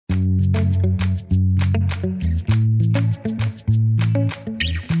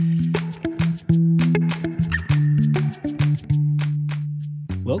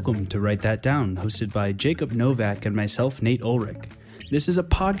to Write That Down, hosted by Jacob Novak and myself, Nate Ulrich. This is a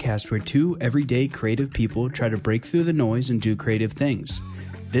podcast where two everyday creative people try to break through the noise and do creative things.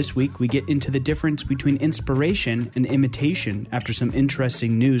 This week, we get into the difference between inspiration and imitation after some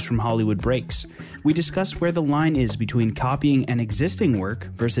interesting news from Hollywood breaks. We discuss where the line is between copying an existing work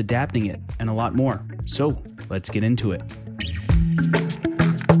versus adapting it, and a lot more. So, let's get into it.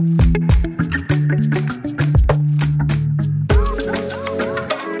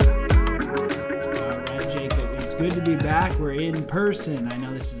 Good to be back. We're in person. I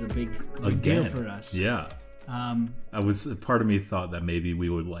know this is a big deal for us. Yeah. Part of me thought that maybe we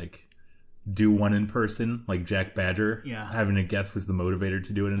would do one in person, like Jack Badger. Yeah. Having a guest was the motivator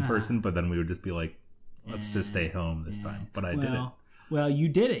to do it in person, but then we would just be like, let's just stay home this time. But I did it. Well, you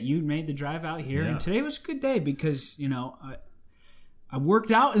did it. You made the drive out here. And today was a good day because, I worked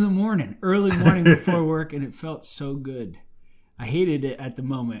out in the morning, early morning before work, and it felt so good. I hated it at the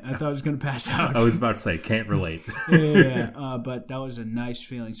moment. I thought I was going to pass out. I was about to say, can't relate. Yeah. But that was a nice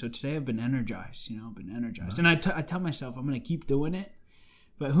feeling. So today I've been energized, Nice. And I tell myself I'm going to keep doing it,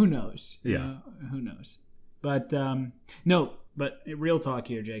 but who knows? Yeah. Who knows? But real talk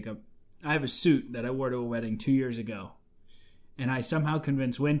here, Jacob. I have a suit that I wore to a wedding 2 years ago. And I somehow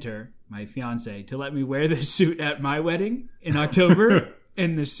convinced Winter, my fiance, to let me wear this suit at my wedding in October.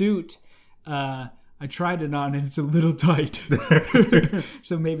 And the suit... I tried it on and it's a little tight.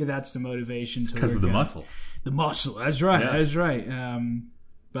 So maybe that's the motivation. Because of the muscle. The muscle. That's right. Yeah. That's right.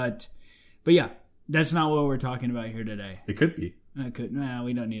 But yeah, that's not what we're talking about here today. It could be.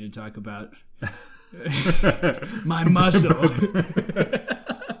 We don't need to talk about my muscle.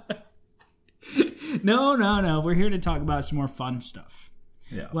 No. We're here to talk about some more fun stuff.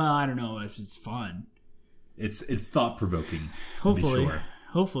 Yeah. Well, I don't know if it's fun. It's thought-provoking. Hopefully. To be sure.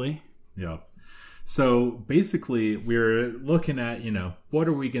 Hopefully. Yeah. So basically, we're looking at, what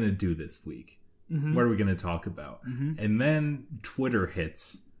are we going to do this week? Mm-hmm. What are we going to talk about? Mm-hmm. And then Twitter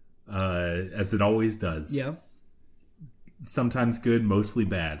hits, as it always does. Yeah. Sometimes good, mostly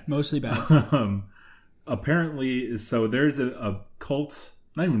bad. Mostly bad. Apparently, so there's a cult,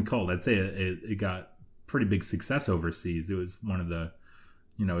 not even cult, I'd say it got pretty big success overseas. It was one of the,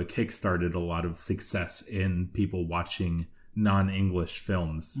 it kickstarted a lot of success in people watching non-English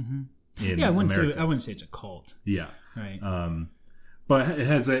films. Mm-hmm. I wouldn't say it's a cult. Yeah. Right. But it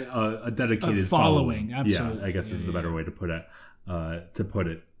has a dedicated following. Absolutely. Yeah, I guess is the better way to put it.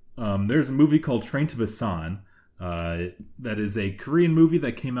 There's a movie called Train to Busan. That is a Korean movie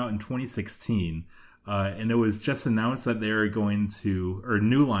that came out in 2016. And it was just announced that they're going to, or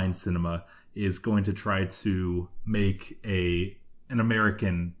New Line Cinema is going to try to make an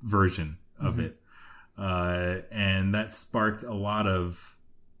American version of it. And that sparked a lot of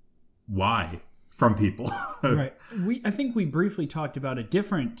why from people. Right. I think we briefly talked about a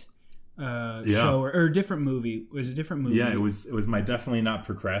different show or a different movie. It was a different movie. Yeah, it was my Definitely Not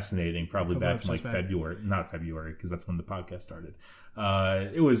Procrastinating, probably back in February. Not February, because that's when the podcast started.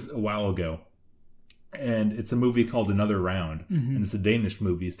 It was a while ago. And it's a movie called Another Round. Mm-hmm. And it's a Danish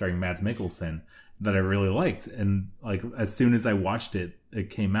movie starring Mads Mikkelsen that I really liked. And as soon as I watched it, it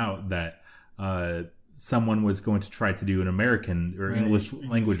came out that someone was going to try to do an American or English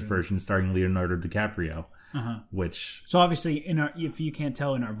language version starring Leonardo DiCaprio, which... So obviously, if you can't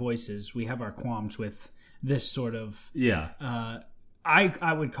tell in our voices, we have our qualms with this sort of... Yeah.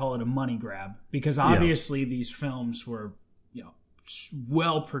 I would call it a money grab, because obviously these films were,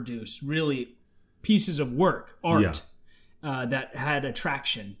 well produced, really pieces of work, art, that had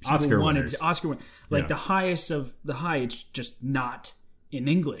attraction. People Oscar wanted winners. Oscar winners. The highest of the high, it's just not... in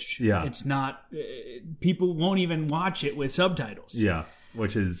English. Yeah. It's not, people won't even watch it with subtitles. Yeah.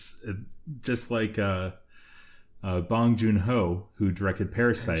 Which is just like Bong Joon-ho, who directed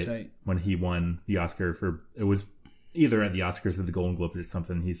Parasite, when he won the Oscar it was either at the Oscars or the Golden Globes or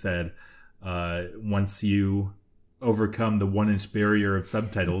something. He said, once you overcome the 1-inch barrier of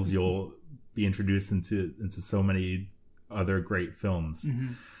subtitles, you'll be introduced into so many other great films.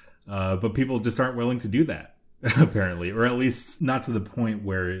 Mm-hmm. But people just aren't willing to do that. Apparently, or at least not to the point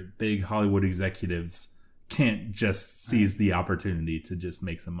where big Hollywood executives can't just seize the opportunity to just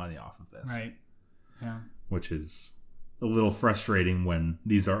make some money off of this. Right. Yeah. Which is a little frustrating when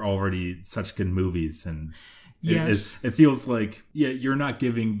these are already such good movies, and it feels like you're not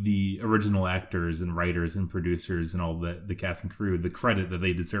giving the original actors and writers and producers and all the cast and crew the credit that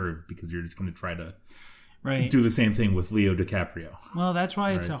they deserve, because you're just going to try to do the same thing with Leo DiCaprio. Well, that's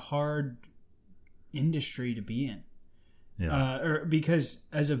why it's a hard industry to be in. Because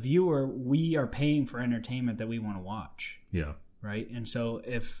as a viewer, we are paying for entertainment that we want to watch. Yeah. Right? And so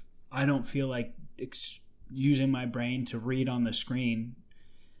if I don't feel like using my brain to read on the screen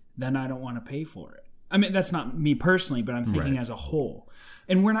then I don't want to pay for it. I mean, that's not me personally, but I'm thinking as a whole.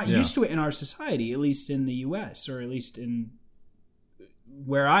 And we're not used to it in our society, at least in the U.S. or at least in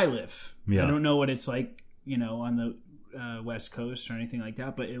where I live. I don't know what it's like, on the West Coast or anything like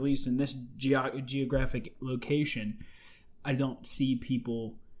that, but at least in this geographic location, I don't see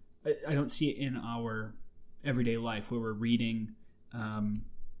it in our everyday life where we're reading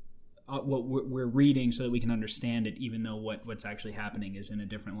what we're reading so that we can understand it, even though what's actually happening is in a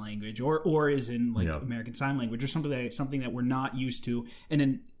different language or is in American Sign Language or something that we're not used to,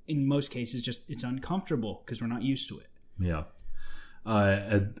 and in most cases just it's uncomfortable because we're not used to it.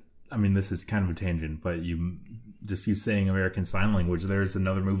 I mean, this is kind of a tangent, but you saying American Sign Language, there's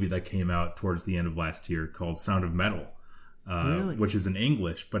another movie that came out towards the end of last year called Sound of Metal. Really? Which is in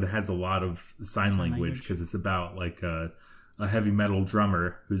English, but it has a lot of sign language because it's about like a heavy metal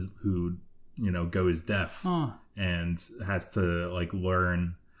drummer who goes deaf and has to like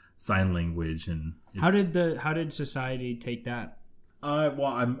learn sign language. And how did society take that?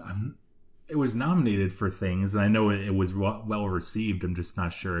 It was nominated for things, and I know it was well received. I'm just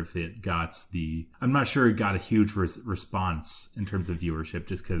not sure if it got I'm not sure it got a huge response in terms of viewership,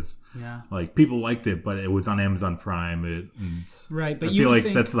 just because like people liked it, but it was on Amazon Prime. Right, but I feel like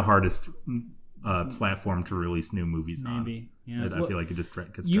that's the hardest platform to release new movies on. Maybe, I feel like it just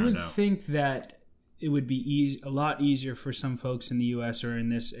gets drowned out. You would think that it would be a lot easier for some folks in the U.S. or in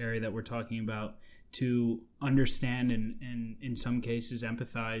this area that we're talking about to understand and in some cases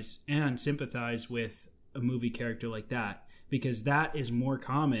empathize and sympathize with a movie character like that, because that is more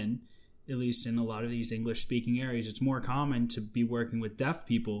common, at least in a lot of these English speaking areas. It's more common to be working with deaf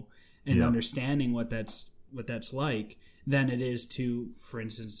people and understanding what that's like than it is to, for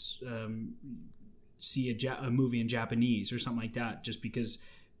instance, see a movie in Japanese or something like that, just because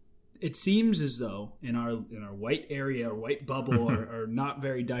it seems as though in our white area or white bubble or not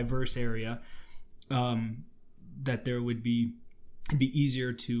very diverse area, that it'd be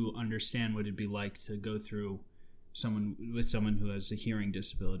easier to understand what it'd be like to go through someone who has a hearing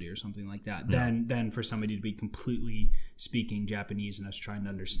disability or something like that than for somebody to be completely speaking Japanese and us trying to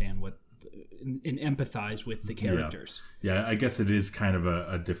understand and empathize with the characters. Yeah, I guess it is kind of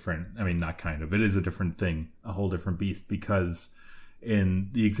a different, it is a different thing, a whole different beast, because in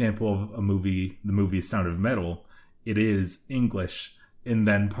the example of the movie Sound of Metal, it is English, and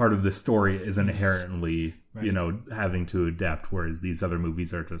then part of the story is inherently, having to adapt, whereas these other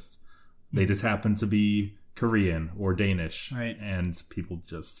movies are they just happen to be Korean or Danish, right? And people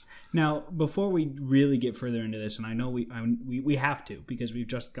just... Now, before we really get further into this, and I know we have to, because we've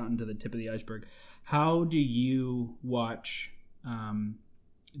just gotten to the tip of the iceberg, how do you watch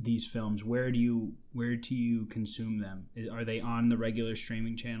these films? Where do you consume them? Are they on the regular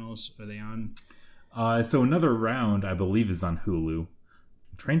streaming channels? Are they on... So Another Round, I believe, is on Hulu.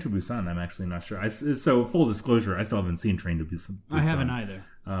 Train to Busan, I'm actually not sure. So full disclosure, I still haven't seen Train to Busan. I haven't either.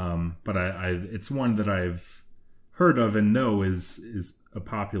 But it's one that I've heard of and know is a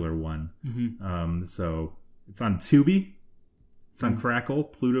popular one. Mm-hmm. So it's on Tubi. It's on Crackle,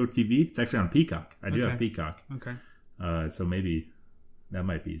 Pluto TV. It's actually on Peacock. I do have Peacock. Okay. So maybe that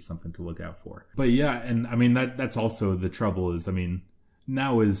might be something to look out for. But yeah, and that's also the trouble is,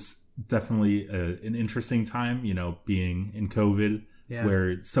 now is definitely an interesting time, being in COVID. Yeah.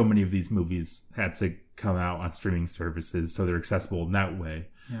 Where so many of these movies had to come out on streaming services, so they're accessible in that way.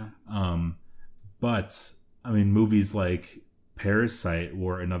 Yeah. But movies like Parasite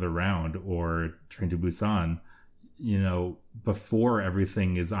or Another Round or Train to Busan, before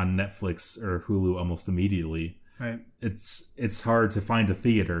everything is on Netflix or Hulu almost immediately, right? It's hard to find a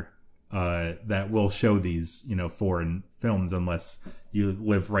theater that will show these, foreign films unless you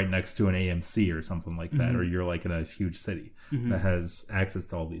live right next to an AMC or something like that, or you're like in a huge city that has access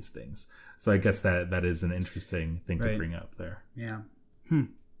to all these things. So I guess that is an interesting thing to bring up there. Yeah.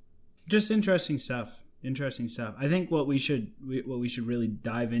 Just interesting stuff. I think what we should really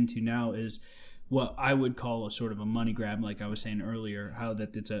dive into now is what I would call a sort of a money grab, like I was saying earlier, how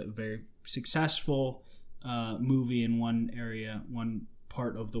that it's a very successful movie in one area, one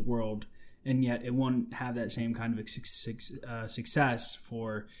part of the world, and yet it won't have that same kind of success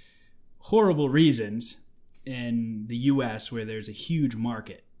for horrible reasons in the US, where there's a huge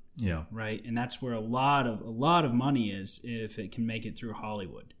market. Yeah. Right? And that's where a lot of money is, if it can make it through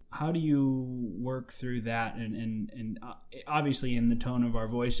Hollywood. How do you work through that? And obviously in the tone of our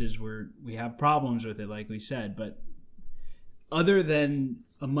voices, we have problems with it, like we said, but other than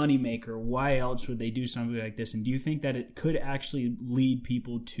a moneymaker, why else would they do something like this? And do you think that it could actually lead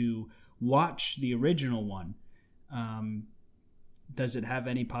people to watch the original one? Does it have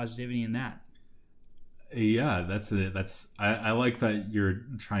any positivity in that? Yeah, that's it. I like that you're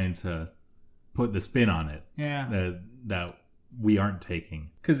trying to put the spin on it. Yeah. That we aren't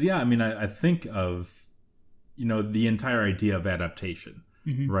taking. Because, yeah, I mean, I think of, the entire idea of adaptation,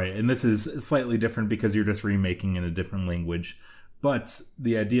 right? And this is slightly different because you're just remaking in a different language. But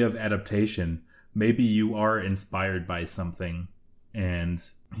the idea of adaptation, maybe you are inspired by something and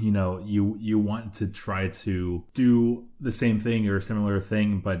you want to try to do the same thing or a similar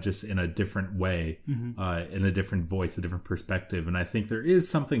thing, but just in a different way, in a different voice, a different perspective. And I think there is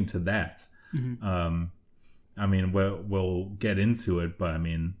something to that. I mean, we'll get into it, but I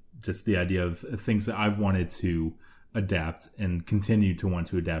mean, just the idea of things that I've wanted to adapt and continue to want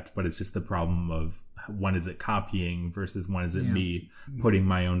to adapt, but it's just the problem of when is it copying versus when is it me putting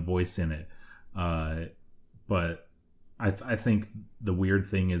my own voice in it. But I think the weird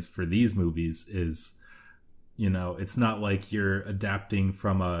thing is for these movies is, it's not like you're adapting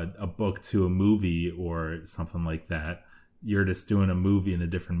from a book to a movie or something like that. You're just doing a movie in a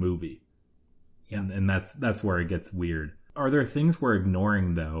different movie. Yeah. And that's where it gets weird. Are there things we're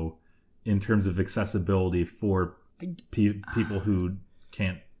ignoring, though, in terms of accessibility for people who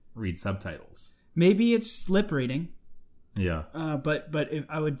can't read subtitles? Maybe it's lip reading. Yeah. But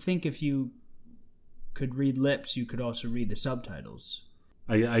I would think if you could read lips, you could also read the subtitles.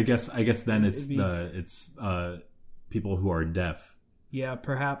 I guess then it's people who are deaf. Yeah,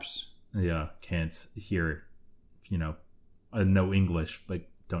 perhaps. Yeah, can't hear, know English but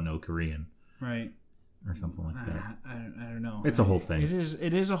don't know Korean. Right. Or something like that. I don't know. It's a whole thing.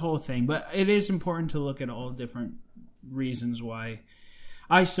 It is a whole thing, but it is important to look at all different reasons why.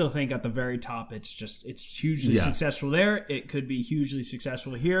 I still think at the very top, it's hugely successful there. It could be hugely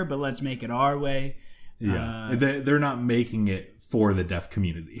successful here, but let's make it our way. Yeah, they're not making it for the deaf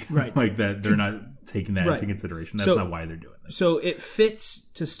community, right? Like that, they're not taking that into consideration. That's not why they're doing it. So it fits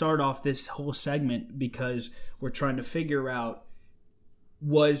to start off this whole segment because we're trying to figure out: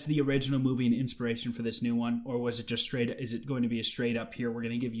 was the original movie an inspiration for this new one, or was it just straight? Is it going to be a straight up here? We're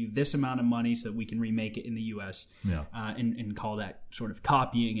going to give you this amount of money so that we can remake it in the U.S. And call that sort of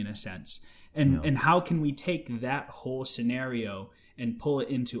copying in a sense. And how can we take that whole scenario and pull it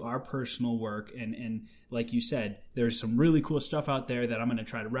into our personal work? And like you said, there's some really cool stuff out there that I'm going to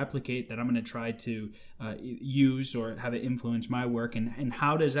try to replicate, that I'm going to try to use or have it influence my work. And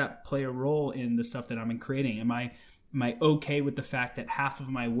how does that play a role in the stuff that I'm creating? Am I okay with the fact that half of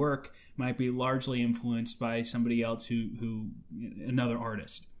my work might be largely influenced by somebody else who another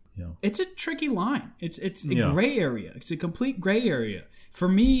artist? Yeah. It's a tricky line. It's a gray area. It's a complete gray area. For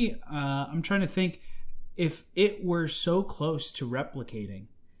me, I'm trying to think if it were so close to replicating,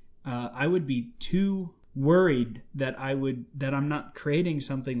 I would be too worried that I'm not creating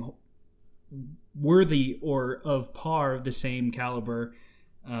something worthy or of par of the same caliber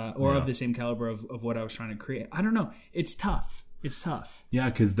of the same caliber of what I was trying to create. I don't know. It's tough. Yeah,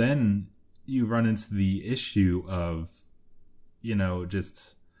 because then you run into the issue of,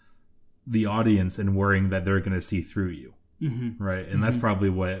 just the audience and worrying that they're going to see through you. Mm-hmm. Right? And that's probably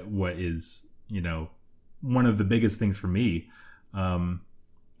what is, one of the biggest things for me.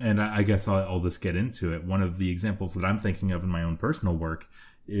 And I guess I'll just get into it. One of the examples that I'm thinking of in my own personal work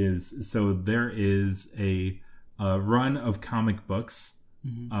is, so there is a run of comic books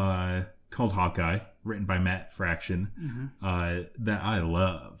called Hawkeye, written by Matt Fraction, that I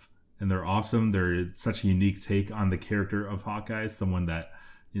love. And they're awesome. They're such a unique take on the character of Hawkeye, someone that,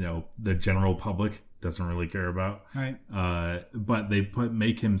 the general public doesn't really care about. Right. But they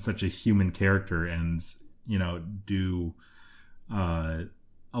make him such a human character and, do a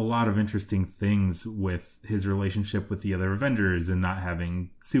lot of interesting things with his relationship with the other Avengers and not having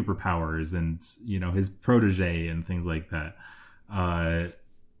superpowers and, his protege and things like that. And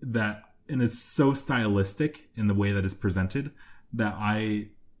it's so stylistic in the way that it's presented that I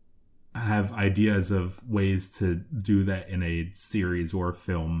have ideas of ways to do that in a series or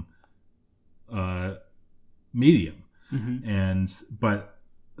film medium. But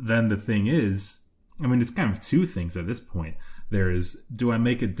then the thing is, it's kind of two things at this point. Do I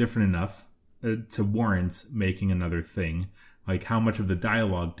make it different enough to warrant making another thing? Like, how much of the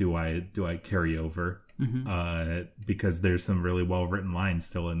dialogue do I carry over? Because there's some really well written lines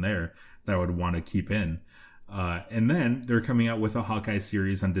still in there that I would want to keep in. And then they're coming out with a Hawkeye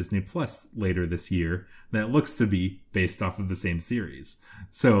series on Disney Plus later this year that looks to be based off of the same series.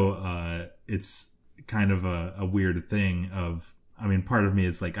 So it's kind of a weird thing of, part of me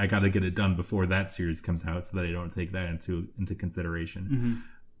is like, I got to get it done before that series comes out so that I don't take that into consideration.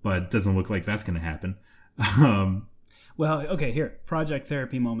 But it doesn't look like that's going to happen. Well, okay, here, project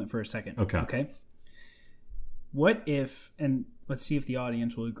therapy moment for a second. Okay. What if, and let's see if the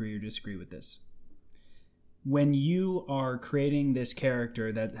audience will agree or disagree with this. when you are creating this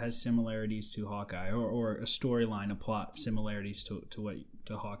character that has similarities to Hawkeye, or a storyline, a plot similarities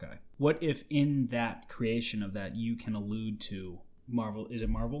to Hawkeye, what if in that creation of that you can allude to Marvel? Is it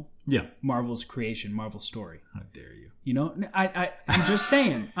Marvel? Yeah. Marvel's creation, Marvel's story. How dare you? You know, I'm just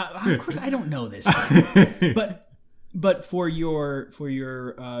saying. Of course, I don't know this, but for your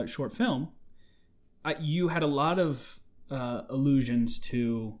short film, you had a lot of allusions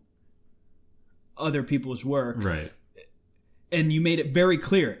to other people's work, right? And you made it very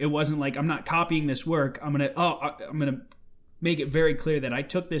clear. It wasn't like, I'm not copying this work. I'm gonna make it very clear that I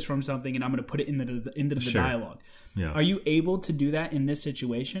took this from something and I'm gonna put it into the Sure. dialogue. Yeah. Are you able to do that in this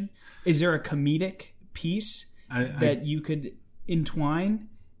situation? Is there a comedic piece that you could entwine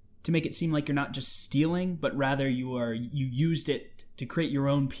to make it seem like you're not just stealing, but rather you used it to create your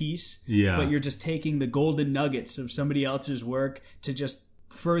own piece? Yeah. But you're just taking the golden nuggets of somebody else's work to just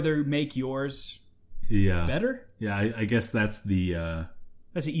further make yours better? Yeah, I guess that's the...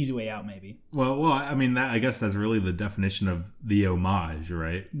 That's the easy way out, maybe. Well, I mean, I guess that's really the definition of the homage,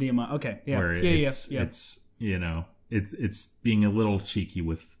 right? Okay, yeah. Where it's you know, it's being a little cheeky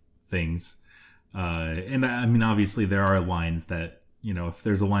with things. And I mean, obviously there are lines that, you know, if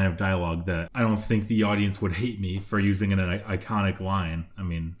there's a line of dialogue that I don't think the audience would hate me for using an iconic line. I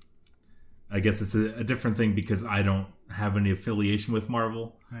mean, I guess it's a different thing because I don't have any affiliation with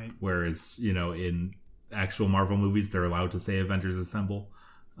Marvel. Right. Whereas, you know, in actual Marvel movies, they're allowed to say Avengers Assemble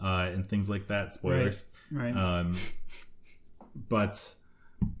and things like that. Spoilers. Right. But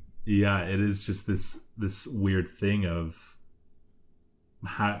yeah, it is just this weird thing of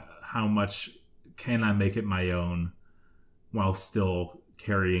how much can I make it my own while still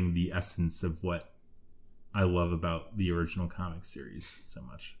carrying the essence of what I love about the original comic series so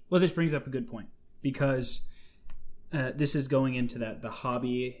much. Well, this brings up a good point because this is going into the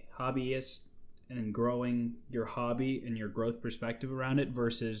hobbyist and growing your hobby and your growth perspective around it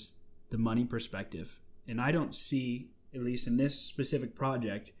versus the money perspective. And I don't see, at least in this specific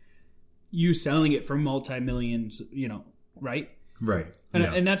project, you selling it for multi-millions, you know, right? Right.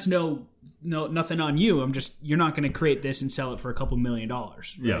 And that's no nothing on you. You're not going to create this and sell it for a couple $1 million.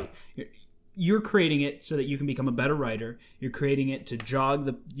 Right? Yeah. You're creating it so that you can become a better writer. You're creating it to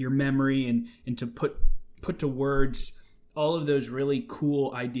jog your memory and to put to words all of those really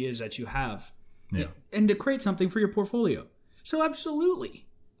cool ideas that you have. Yeah. And to create something for your portfolio. So absolutely.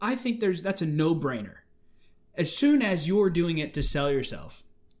 I think that's a no-brainer. As soon as you're doing it to sell yourself,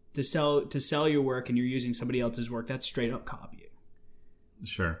 to sell your work, and you're using somebody else's work, that's straight up copying.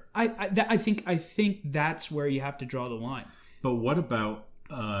 Sure. I think that's where you have to draw the line. But what about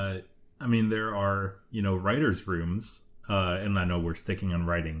I mean, there are, you know, writers' rooms, and I know we're sticking on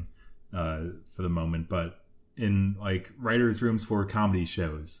writing for the moment, but in like writers' rooms for comedy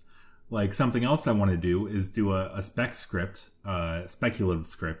shows, like something else I want to do is do a speculative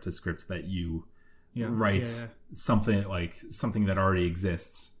script, a script that you write something that already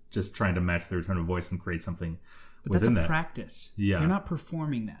exists, just trying to match their tone of voice and create something. But that's a practice. Yeah. You're not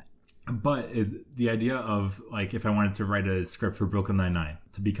performing that. But the idea of, like, if I wanted to write a script for Brooklyn Nine-Nine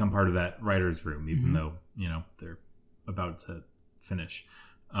to become part of that writer's room, even though, you know, they're about to finish,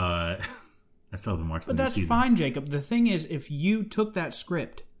 I still haven't watched the new season. But that's fine, Jacob. The thing is, if you took that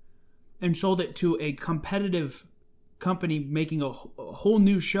script and sold it to a competitive company making a whole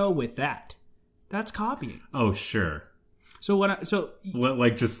new show with that's copying. Oh, sure. So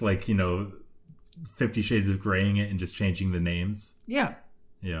just you know, 50 Shades of Graying it and just changing the names. Yeah.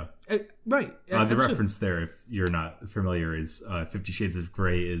 Yeah. Right. The reference there, if you're not familiar, is 50 Shades of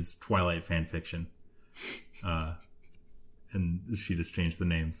Grey is Twilight fan fiction. And she just changed the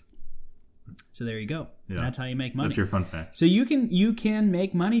names. So there you go. Yeah. That's how you make money. That's your fun fact. So you can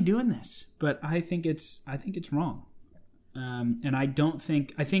make money doing this, but I think it's wrong. And I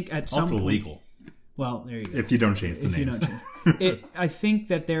think at some also point, illegal. Well, there you go. If you don't change the names. I think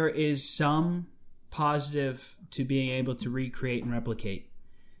that there is some positive to being able to recreate and replicate.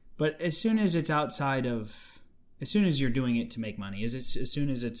 But as soon as it's outside of, as soon as you're doing it to make money, as soon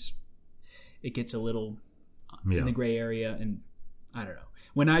as it gets a little in the gray area, and I don't know.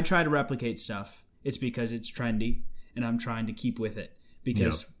 When I try to replicate stuff, it's because it's trendy and I'm trying to keep with it.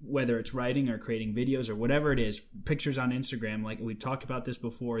 Because whether it's writing or creating videos or whatever it is, pictures on Instagram, like we've talked about this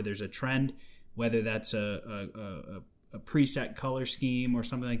before, there's a trend, whether that's a preset color scheme or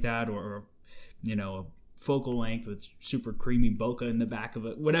something like that, or you know, a focal length with super creamy bokeh in the back of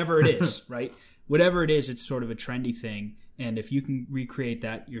it, whatever it is, right? Whatever it is, it's sort of a trendy thing. And if you can recreate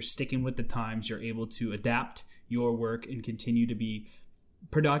that, you're sticking with the times, you're able to adapt your work and continue to be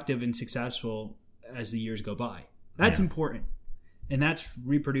productive and successful as the years go by. That's important. And that's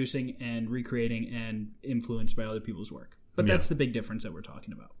reproducing and recreating and influenced by other people's work. But that's the big difference that we're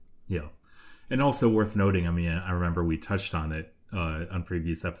talking about. Yeah. And also worth noting, I mean, I remember we touched on it on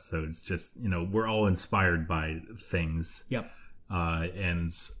previous episodes, just, we're all inspired by things. Yep. And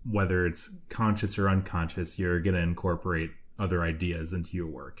whether it's conscious or unconscious, you're going to incorporate other ideas into your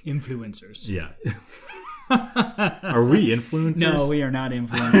work. Influencers. Yeah. Are we influencers? No, we are not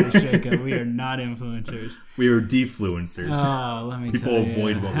influencers, Jacob. We are not influencers. We are defluencers. Oh, let me tell you. People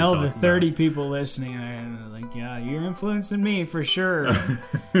avoid what hell, we the 30 people listening are like, yeah, you're influencing me for sure.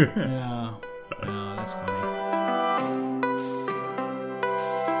 No, that's funny.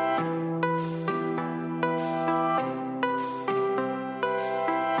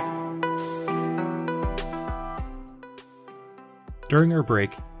 During our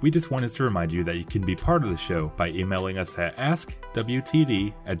break, we just wanted to remind you that you can be part of the show by emailing us at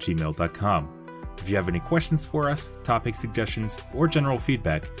askwtd@gmail.com. If you have any questions for us, topic suggestions, or general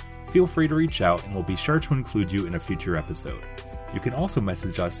feedback, feel free to reach out and we'll be sure to include you in a future episode. You can also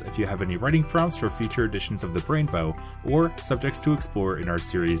message us if you have any writing prompts for future editions of The Brainbow or subjects to explore in our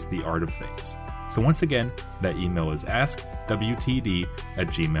series The Art of Things. So once again, that email is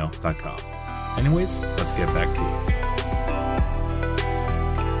askwtd@gmail.com. Anyways, let's get back to it.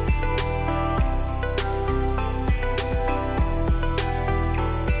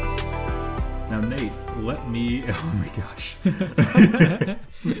 Let me. Oh my gosh.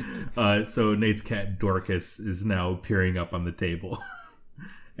 So Nate's cat Dorcas is now peering up on the table,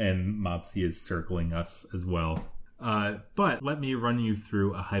 and Mopsy is circling us as well. But let me run you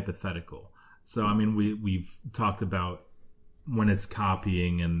through a hypothetical. So I mean, we've talked about when it's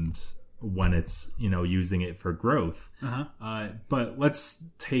copying and when it's using it for growth. But let's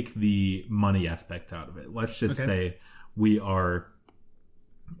take the money aspect out of it. Let's just say we are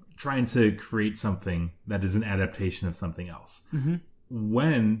trying to create something that is an adaptation of something else. Mm-hmm.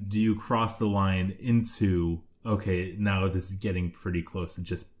 When do you cross the line into, okay, now this is getting pretty close to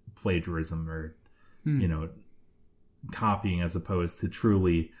just plagiarism or, copying as opposed to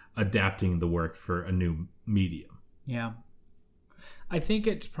truly adapting the work for a new medium? Yeah. I think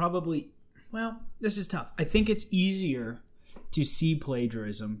it's probably, this is tough. I think it's easier to see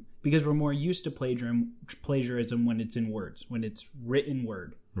plagiarism because we're more used to plagiarism when it's in words, when it's written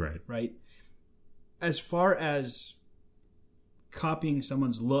word. Right. As far as copying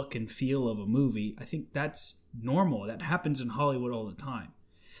someone's look and feel of a movie, I think that's normal. That happens in Hollywood all the time.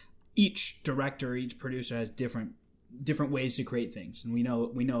 Each director, each producer has different ways to create things, and we know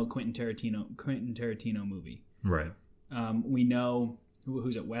a Quentin Tarantino movie. Right. We know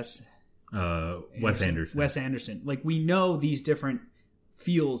who's it? Wes Anderson. Wes Anderson. Like, we know these different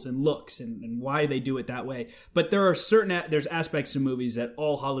feels and looks and why they do it that way. But there are there's aspects of movies that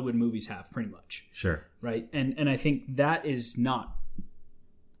all Hollywood movies have, pretty much. Sure. Right? And I think that is not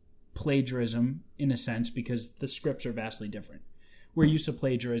plagiarism in a sense because the scripts are vastly different. We're used to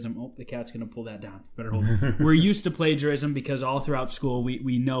plagiarism. Oh, the cat's going to pull that down. Better hold it. We're used to plagiarism because all throughout school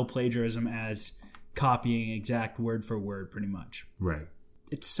we know plagiarism as copying exact word for word, pretty much. Right.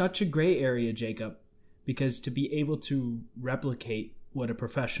 It's such a gray area, Jacob, because to be able to replicate what a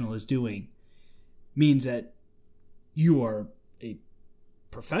professional is doing means that you are a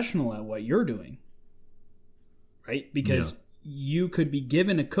professional at what you're doing, right? Because you could be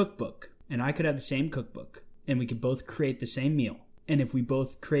given a cookbook and I could have the same cookbook and we could both create the same meal. And if we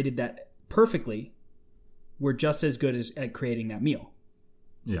both created that perfectly, we're just as good at creating that meal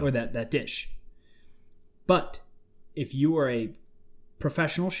or that dish. But if you are a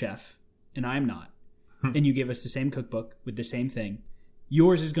professional chef and I'm not, and you give us the same cookbook with the same thing,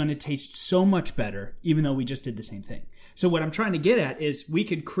 yours is going to taste so much better, even though we just did the same thing. So what I'm trying to get at is we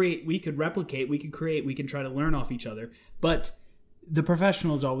could replicate, we could create, we can try to learn off each other, but the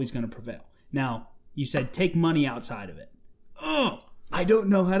professional is always going to prevail. Now, you said take money outside of it. Oh, I don't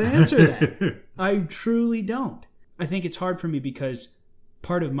know how to answer that. I truly don't. I think it's hard for me because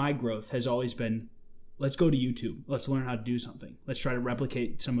part of my growth has always been, let's go to YouTube. Let's learn how to do something. Let's try to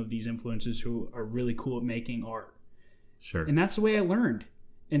replicate some of these influencers who are really cool at making art. Sure. And that's the way I learned.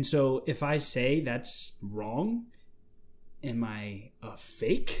 And so if I say that's wrong, am I a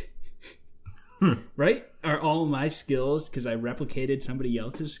fake? Right? Are all my skills, because I replicated somebody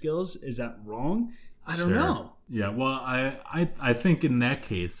else's skills, is that wrong? I don't know. Yeah, well, I think in that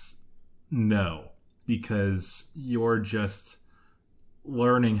case, no. Because you're just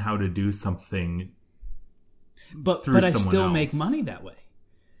learning how to do something but I still make money that way.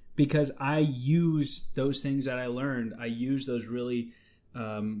 Because I use those things that I learned. I use those really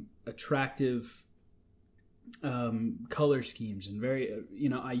attractive color schemes and very,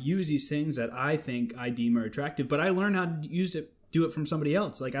 I use these things that I think I deem are attractive. But I learned how to use it do it from somebody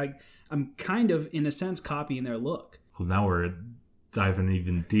else. Like I'm kind of, in a sense, copying their look. Well, now we're diving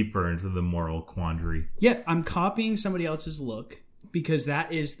even deeper into the moral quandary. Yeah, I'm copying somebody else's look because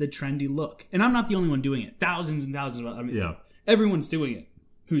that is the trendy look. And I'm not the only one doing it. Thousands and thousands of, everyone's doing it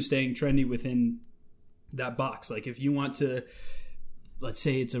who's staying trendy within that box. Like if you want to, let's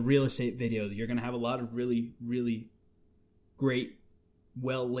say it's a real estate video, you're going to have a lot of really, really great,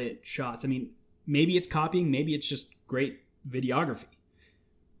 well-lit shots. I mean, maybe it's copying, maybe it's just great videography.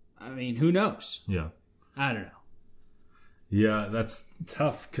 I mean, who knows? Yeah. I don't know. Yeah, that's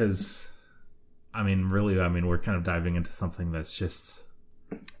tough because, I mean, really, we're kind of diving into something that's just...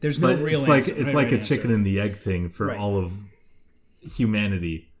 There's no real answer. It's like a chicken and the egg thing for all of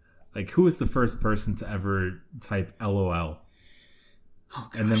humanity. Like, who was the first person to ever type LOL? Oh,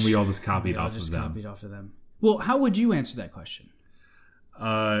 and then we all just copied off of them. Well, how would you answer that question?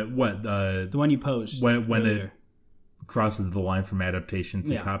 What? The one you posed. When it crosses the line from adaptation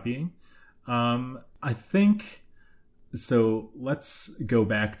to copying? I think... So let's go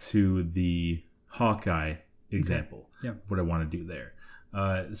back to the Hawkeye example. Okay. Yeah. What I want to do there.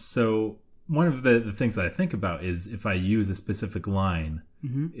 So one of the things that I think about is if I use a specific line,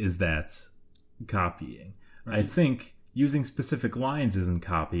 is that copying? Right. I think using specific lines isn't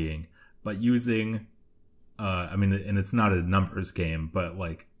copying, but using, and it's not a numbers game, but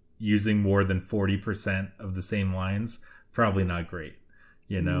like using more than 40% of the same lines, probably not great,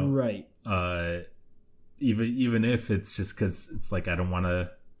 you know? Right. Even if it's just because it's like I don't want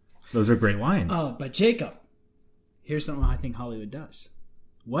to. Those are great lines. Oh, but Jacob, here's something I think Hollywood does.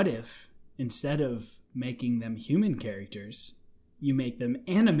 What if instead of making them human characters, you make them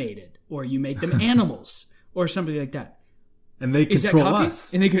animated, or you make them animals, or something like that? And they control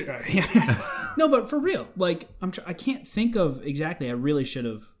us. And they could. No, but for real, like I can't think of exactly. I really should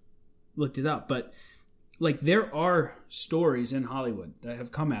have looked it up, but like there are stories in Hollywood that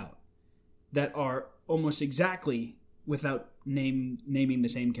have come out that are almost exactly, without naming the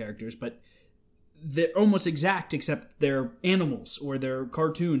same characters, but they're almost exact except they're animals or they're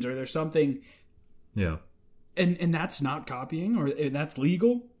cartoons or they're something. Yeah. And that's not copying, or that's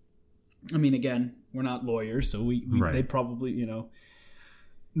legal. I mean, again, we're not lawyers, so they probably, you know.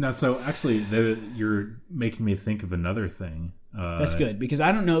 No, so actually, you're making me think of another thing. That's good, because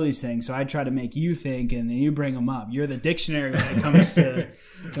I don't know these things, so I try to make you think, and you bring them up. You're the dictionary when it comes to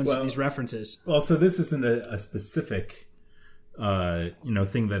these references. Well, so this isn't a specific,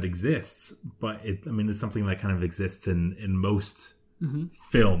 thing that exists, but it's something that kind of exists in most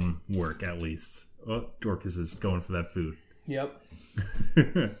film work, at least. Oh, Dorcas is going for that food. Yep.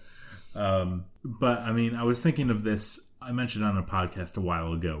 But I was thinking of this. I mentioned on a podcast a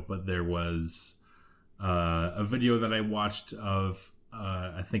while ago, but there was a video that I watched of,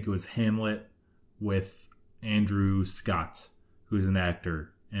 I think it was Hamlet with Andrew Scott, who's an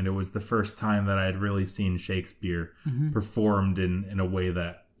actor. And it was the first time that I had really seen Shakespeare performed in a way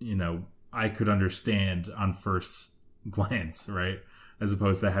that, I could understand on first glance, right? As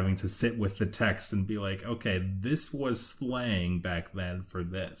opposed to having to sit with the text and be like, okay, this was slang back then for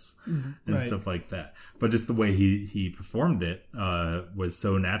this and stuff like that. But just the way he performed it was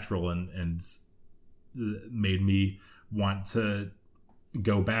so natural and made me want to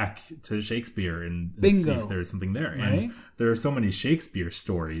go back to Shakespeare and see if there's something there. Right? And there are so many Shakespeare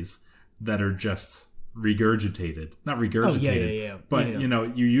stories that are just regurgitated. Not regurgitated, but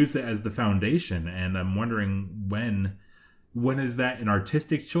you use it as the foundation. And I'm wondering when is that an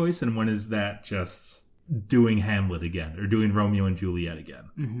artistic choice and when is that just doing Hamlet again or doing Romeo and Juliet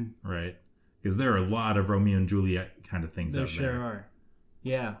again, right? Because there are a lot of Romeo and Juliet kind of things out there. There sure are.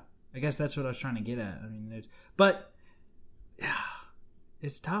 Yeah. I guess that's what I was trying to get at. But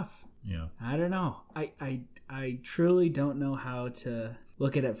it's tough. Yeah. I don't know. I truly don't know how to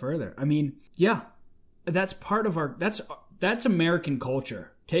look at it further. That's part of that's American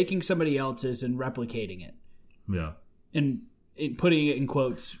culture. Taking somebody else's and replicating it. Yeah. And putting it in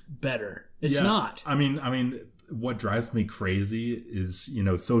quotes better. It's not. What drives me crazy is,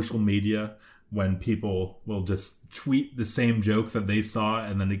 social media, when people will just tweet the same joke that they saw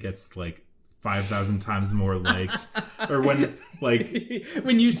and then it gets like 5,000 times more likes. Or when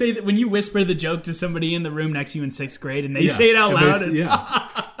when you say that, when you whisper the joke to somebody in the room next to you in 6th grade and they say it out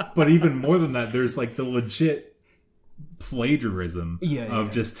loud. But even more than that, there's like the legit plagiarism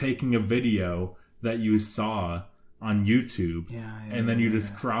of just taking a video that you saw on YouTube and then you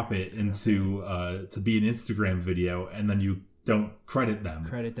just crop it into to be an Instagram video and then you don't credit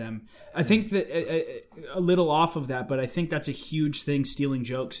them. I think that a little off of that, but I think that's a huge thing, stealing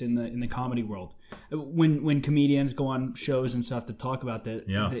jokes in the comedy world. When comedians go on shows and stuff to talk about that,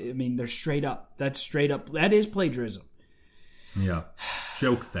 they're straight up. That is plagiarism. Yeah.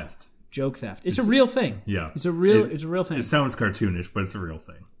 Joke theft. Joke theft. It's a real thing. Yeah. It's a real thing. It sounds cartoonish, but it's a real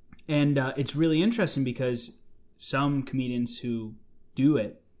thing. And it's really interesting because some comedians who do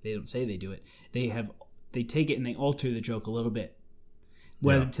it, they don't say they do it. They take it and they alter the joke a little bit,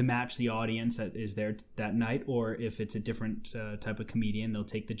 whether to match the audience that is there that night, or if it's a different type of comedian, they'll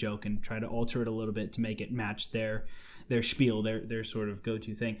take the joke and try to alter it a little bit to make it match their spiel, their sort of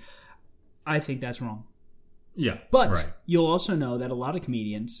go-to thing. I think that's wrong. Yeah. But you'll also know that a lot of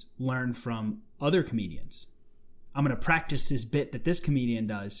comedians learn from other comedians. I'm going to practice this bit that this comedian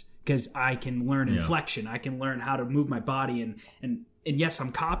does because I can learn inflection. I can learn how to move my body. And yes,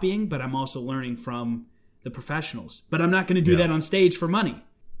 I'm copying, but I'm also learning from the professionals. But I'm not going to do that on stage for money.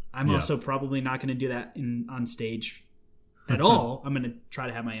 I'm also probably not going to do that on stage at all. I'm going to try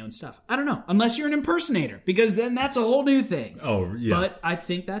to have my own stuff. I don't know. Unless you're an impersonator, because then that's a whole new thing. Oh, yeah. But I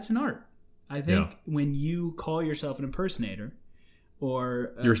think that's an art. I think when you call yourself an impersonator,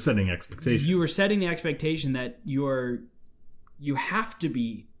 or you're setting expectations. You are setting the expectation that you have to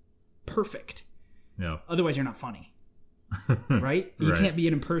be perfect. Yeah. Otherwise, you're not funny. Right? You can't be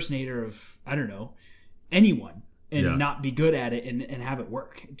an impersonator of, I don't know, anyone and not be good at it and have it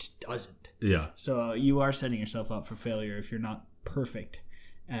work. It just doesn't. Yeah. So you are setting yourself up for failure if you're not perfect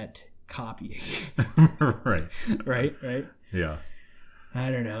at copying. Right. Right? Yeah.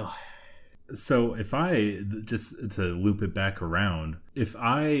 I don't know. So if I, just to loop it back around, if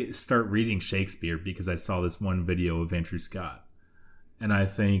I start reading Shakespeare because I saw this one video of Andrew Scott, and I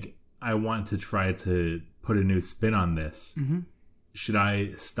think I want to try to put a new spin on this, should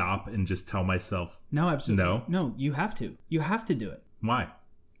I stop and just tell myself, no, absolutely. No, you have to. You have to do it.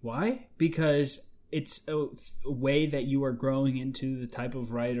 Why? Because it's a way that you are growing into the type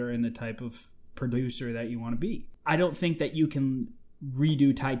of writer and the type of producer that you want to be. I don't think that you can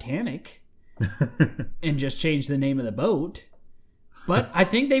redo Titanic and just change the name of the boat, but I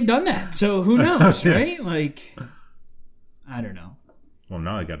think they've done that. So who knows, right? Like, I don't know. Well,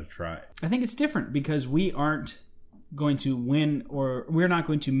 now I got to try. I think it's different because we aren't going to win, or we're not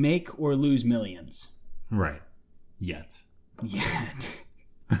going to make or lose millions. Right. Yet.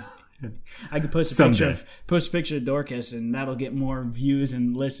 I could post a picture of Dorcas, and that'll get more views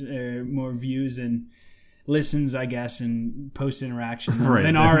and listens, I guess, and post interaction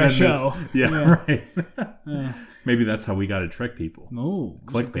than our show. Right. Maybe that's how we got to trick people. Oh,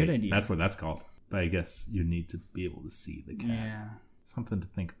 clickbait. Good idea. That's what that's called. But I guess you need to be able to see the cat. Yeah. Something to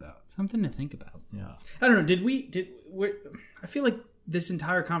think about. Yeah. I don't know. I feel like this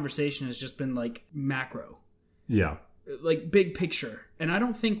entire conversation has just been like macro. Yeah. Like big picture. And I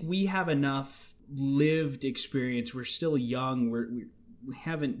don't think we have enough lived experience. We're still young. We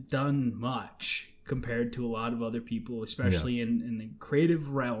haven't done much compared to a lot of other people, especially in the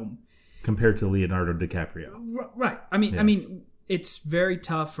creative realm. Compared to Leonardo DiCaprio. Right. I mean, it's very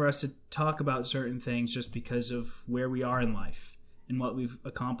tough for us to talk about certain things just because of where we are in life and what we've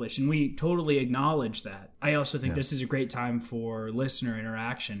accomplished. And we totally acknowledge that. I also think this is a great time for listener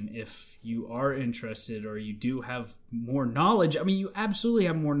interaction. If you are interested or you do have more knowledge, I mean, you absolutely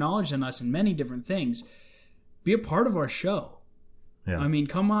have more knowledge than us in many different things. Be a part of our show. Yeah. I mean,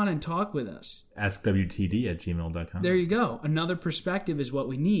 come on and talk with us. AskWTD@gmail.com. There you go. Another perspective is what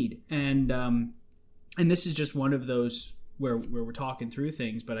we need. And this is just one of those where we're talking through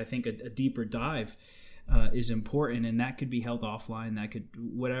things, but I think a deeper dive is important, and that could be held offline. That could,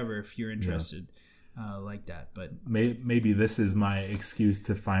 whatever, if you're interested like that. But maybe this is my excuse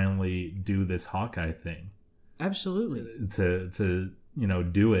to finally do this Hawkeye thing. Absolutely. To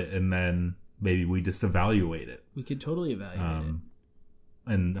do it, and then maybe we just evaluate it. We could totally evaluate it.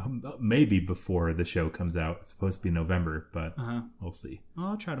 And maybe before the show comes out. It's supposed to be November, but we'll see. Well,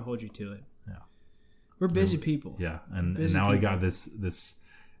 I'll try to hold you to it. Yeah. We're busy people. Yeah, and now people. I got this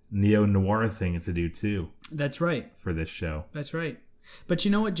neo-noir thing to do too. That's right. For this show. That's right. But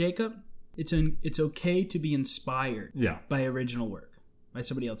you know what, Jacob? It's okay to be inspired by original work, by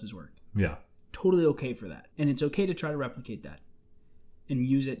somebody else's work. Yeah. Totally okay for that. And it's okay to try to replicate that and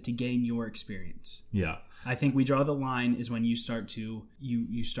use it to gain your experience. Yeah. I think we draw the line is when you start to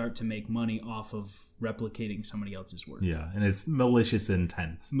make money off of replicating somebody else's work. Yeah, and it's malicious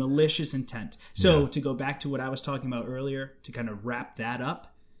intent. So to go back to what I was talking about earlier, to kind of wrap that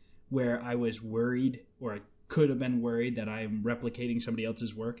up, where I was worried, or I could have been worried that I'm replicating somebody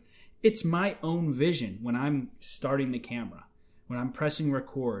else's work, it's my own vision when I'm starting the camera, when I'm pressing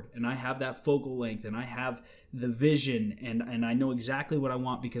record, and I have that focal length, and I have the vision, and I know exactly what I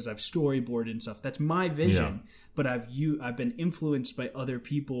want because I've storyboarded and stuff. That's my vision, but I've been influenced by other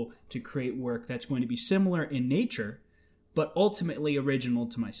people to create work that's going to be similar in nature, but ultimately original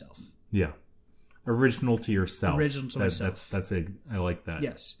to myself. Yeah. original to yourself. Original to myself. I like that.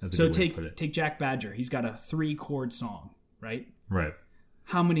 Yes. That's a So good way to put it. take Jack Badger. He's got a 3-chord song, right? Right.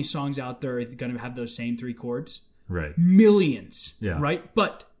 How many songs out there are going to have those same 3 chords? Right. Millions. Yeah. Right?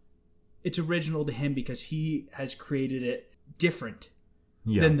 But it's original to him because he has created it different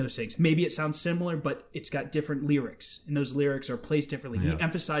than those things. Maybe it sounds similar, but it's got different lyrics, and those lyrics are placed differently. Yeah. He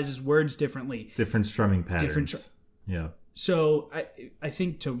emphasizes words differently. Different strumming patterns. Yeah. So I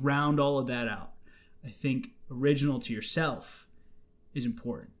think to round all of that out, I think original to yourself is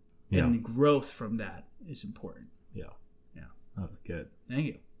important. Yeah. And the growth from that is important. Yeah. Yeah. That was good. Thank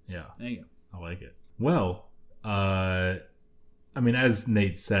you. Yeah. Thank you. I like it. Well, I mean, as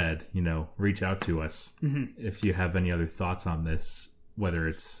Nate said, reach out to us if you have any other thoughts on this, whether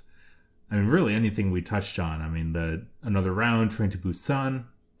it's, really anything we touched on. I mean, the Another Round, Train to Busan,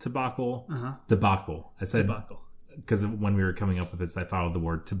 debacle. I said Debacle. because when we were coming up with this, I thought of the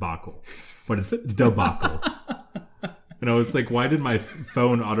word tobacco, but it's debacle. And I was like, why did my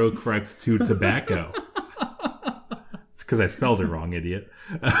phone autocorrect to tobacco? It's because I spelled it wrong, idiot.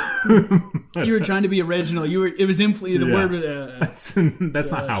 You were trying to be original. It was the word.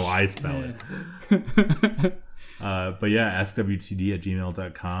 That's not how I spell it. But yeah,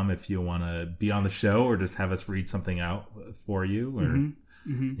 swtd@gmail.com if you want to be on the show or just have us read something out for you. Or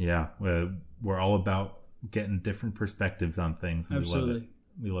yeah, we're all about getting different perspectives on things. And Absolutely.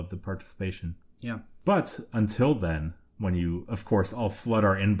 We love the participation. Yeah. But until then, when you, of course, all flood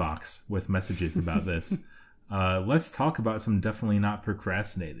our inbox with messages about this, let's talk about some definitely not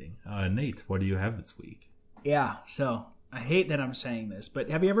procrastinating. Nate, what do you have this week? Yeah, so I hate that I'm saying this, but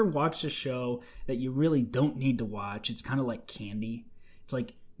have you ever watched a show that you really don't need to watch? It's kind of like candy. It's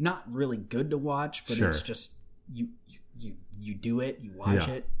like not really good to watch, but it's just you do it, you watch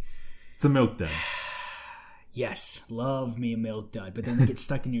it. It's a milk dud. Yes, love me a milk dud, but then they get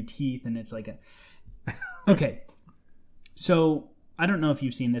stuck in your teeth and it's like a... Okay, so I don't know if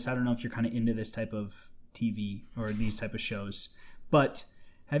you've seen this. I don't know if you're kind of into this type of TV or these type of shows, but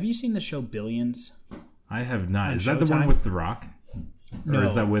have you seen the show Billions? I have not. Is Showtime? That the one with The Rock? No. Or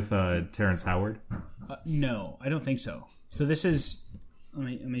is that with Terrence Howard? No, I don't think so. So this is...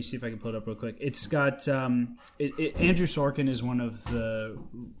 Let me see if I can pull it up real quick. It's got... Andrew Sorkin is one of the,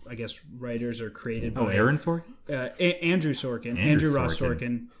 I guess, writers or created by... Oh, Aaron Sorkin? Andrew Sorkin. Andrew Ross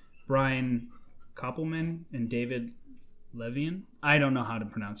Sorkin. Brian Koppelman and David Levian. I don't know how to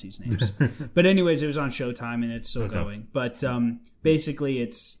pronounce these names. But anyways, it was on Showtime and it's still going. But basically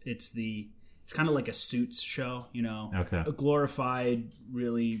it's kind of like a Suits show, a glorified,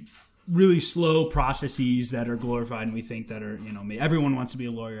 really, really slow processes that are glorified and we think that are, everyone wants to be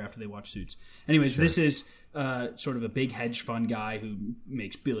a lawyer after they watch Suits. Anyways, This is sort of a big hedge fund guy who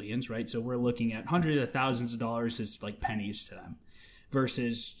makes billions, right? So we're looking at hundreds of thousands of dollars as like pennies to them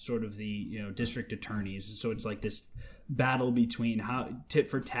versus sort of the, district attorneys. So it's like this battle between how tit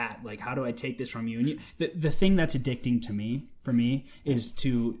for tat, like how do I take this from you? And the thing that's addicting for me is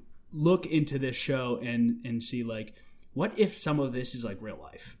to look into this show and see like, what if some of this is like real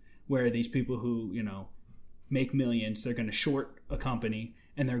life where these people who, make millions, they're going to short a company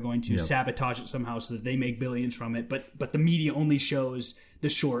and they're going to sabotage it somehow so that they make billions from it. But the media only shows the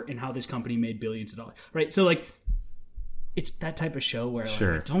short and how this company made billions of dollars. Right. So like, it's that type of show where like,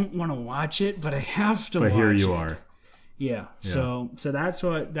 I don't want to watch it, but I have to watch it. But here you are. Yeah. So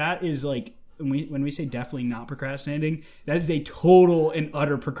that is like, when we say definitely not procrastinating, that is a total and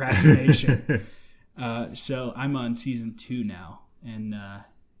utter procrastination. So I'm on season 2 now, and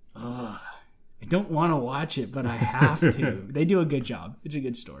I don't want to watch it, but I have to. They do a good job. It's a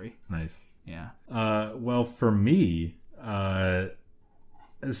good story. Nice. Yeah. Well, for me,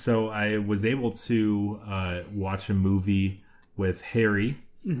 so I was able to watch a movie with Harry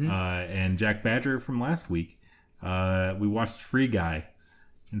and Jack Badger from last week. We watched Free Guy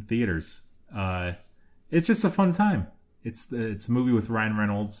in theaters. It's just a fun time. It's a movie with Ryan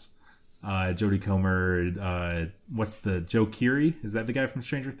Reynolds, Jodie Comer. What's Joe Keery? Is that the guy from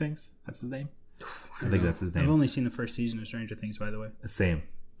Stranger Things? That's his name. I think that's his name. I've only seen the first season of Stranger Things, by the way. Same.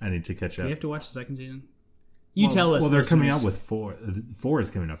 I need to catch up. Do you have to watch the second season? Tell us. Well, they're coming out with 4. 4 is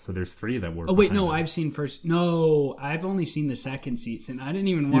coming up, so there's 3 that were. Oh wait, no, I've seen first. No, I've only seen the second season. I didn't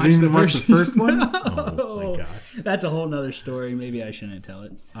even watch the first one. No. Oh my gosh, that's a whole nother story. Maybe I shouldn't tell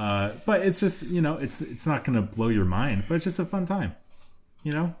it. But it's just it's not going to blow your mind, but it's just a fun time.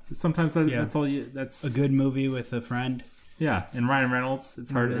 Sometimes that's all you. That's a good movie with a friend. Yeah, and Ryan Reynolds.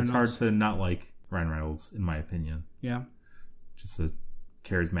 It's hard to not like Ryan Reynolds, in my opinion. Yeah, just a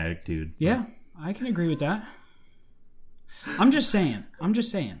charismatic dude. Yeah, I can agree with that. I'm just saying.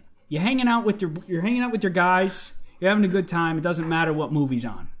 You're hanging out with your guys. You're having a good time. It doesn't matter what movie's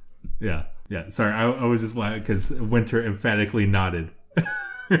on. Yeah. Sorry, I was just laughing because Winter emphatically nodded.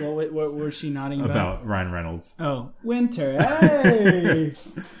 What was she nodding about? About Ryan Reynolds. Oh, Winter. Hey!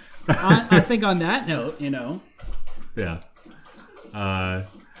 I think on that note, Yeah.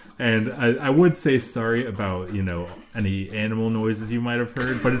 And I would say sorry about, any animal noises you might have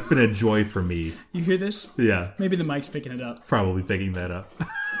heard, but it's been a joy for me. You hear this? Yeah. Maybe the mic's picking it up. Probably picking that up.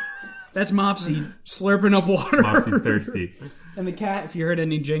 That's Mopsy slurping up water. Mopsy's thirsty. And the cat, if you heard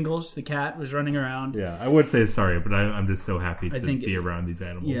any jingles, the cat was running around. Yeah, I would say sorry, but I'm just so happy to be around these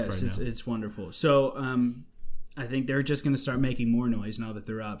animals right now. Yes, it's wonderful. So I think they're just going to start making more noise now that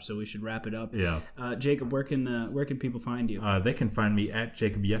they're up, so we should wrap it up. Yeah. Jacob, where can people find you? They can find me at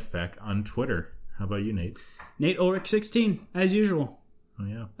Jacob Yesvac on Twitter. How about you, Nate? Nate Ulrich 16, as usual. Oh,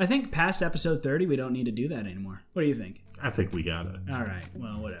 yeah. I think past episode 30, we don't need to do that anymore. What do you think? I think we got it. All right.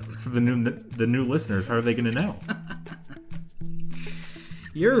 Well, whatever. For the new listeners, how are they going to know?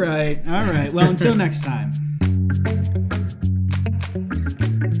 You're right. All right. Well, until next time.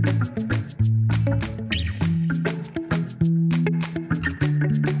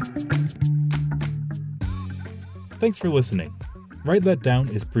 Thanks for listening. Write That Down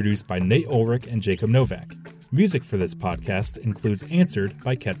is produced by Nate Ulrich and Jacob Novak. Music for this podcast includes Answered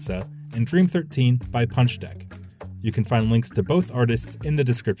by Ketsa and Dream 13 by Punch Deck. You can find links to both artists in the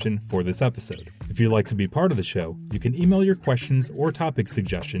description for this episode. If you'd like to be part of the show, you can email your questions or topic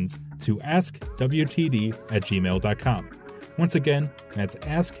suggestions to askwtd@gmail.com. Once again, that's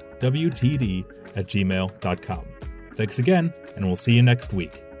askwtd@gmail.com. Thanks again, and we'll see you next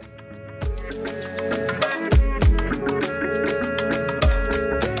week.